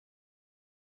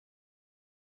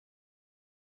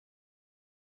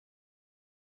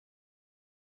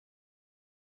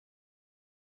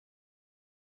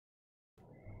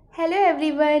Hello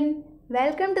everyone,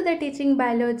 welcome to the Teaching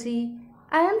Biology.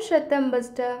 I am Shratam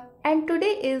Buster and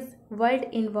today is World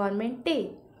Environment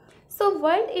Day. So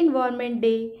World Environment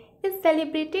Day is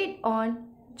celebrated on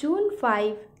June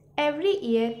 5 every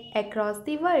year across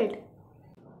the world.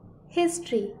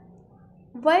 History.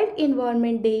 World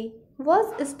Environment Day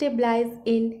was established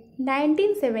in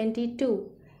 1972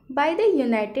 by the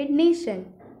United Nations.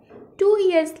 2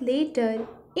 years later,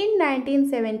 in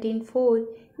 1974,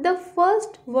 the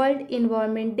first World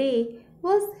Environment Day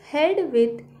was held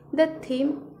with the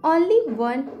theme Only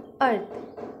One Earth.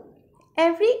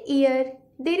 Every year,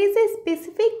 there is a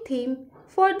specific theme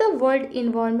for the World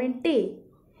Environment Day.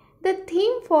 The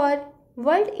theme for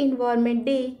World Environment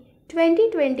Day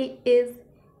 2020 is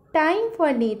Time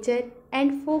for Nature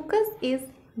and focus is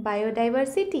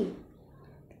biodiversity.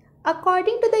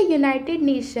 According to the United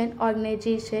Nations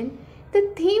organization,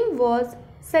 the theme was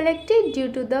selected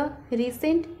due to the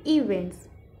recent events.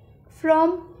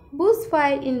 From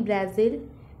bushfire in Brazil,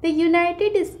 the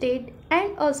United States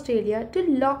and Australia to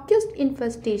locust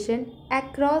infestation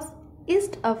across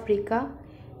East Africa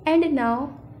and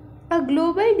now a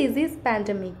global disease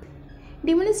pandemic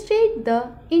demonstrate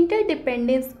the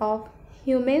interdependence of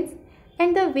humans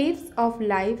and the waves of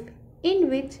life in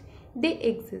which they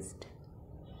exist.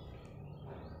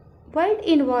 World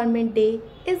Environment Day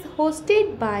is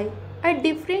hosted by a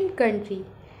different country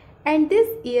and this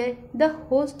year the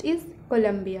host is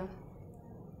Colombia.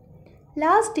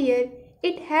 Last year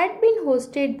it had been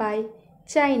hosted by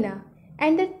China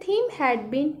and the theme had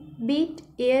been Beat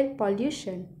Air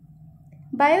Pollution.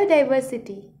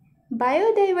 Biodiversity.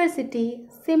 Biodiversity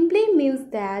simply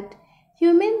means that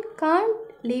humans can't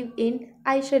live in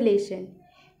isolation.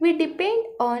 We depend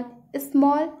on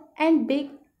small and big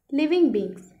living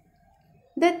beings.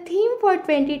 The theme for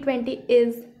 2020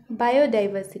 is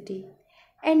Biodiversity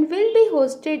and will be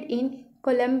hosted in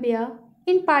Colombia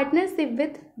in partnership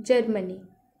with Germany.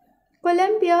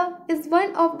 Colombia is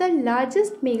one of the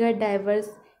largest mega diverse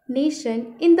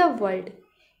nations in the world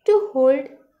to hold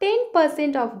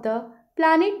 10% of the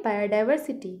planet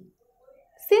biodiversity.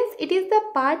 Since it is the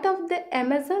part of the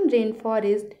Amazon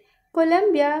rainforest,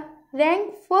 Colombia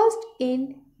ranked first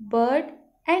in bird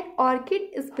and orchid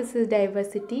species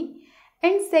diversity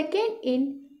and second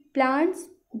in plants,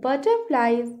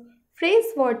 butterflies,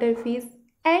 freshwater fish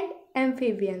and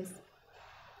amphibians.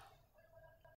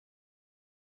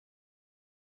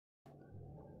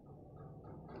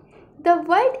 The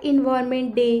World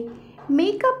Environment Day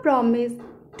make a promise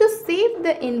to save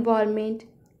the environment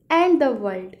and the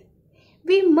world.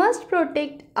 We must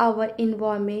protect our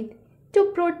environment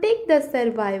to protect the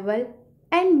survival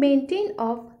and maintain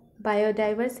of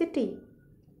biodiversity.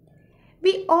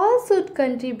 We all should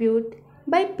contribute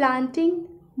by planting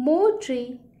more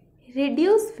trees,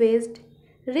 reduce waste,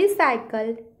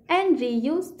 recycle and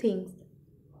reuse things.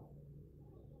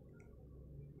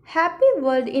 Happy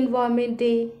World Environment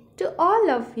Day to all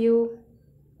of you.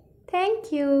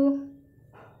 Thank you.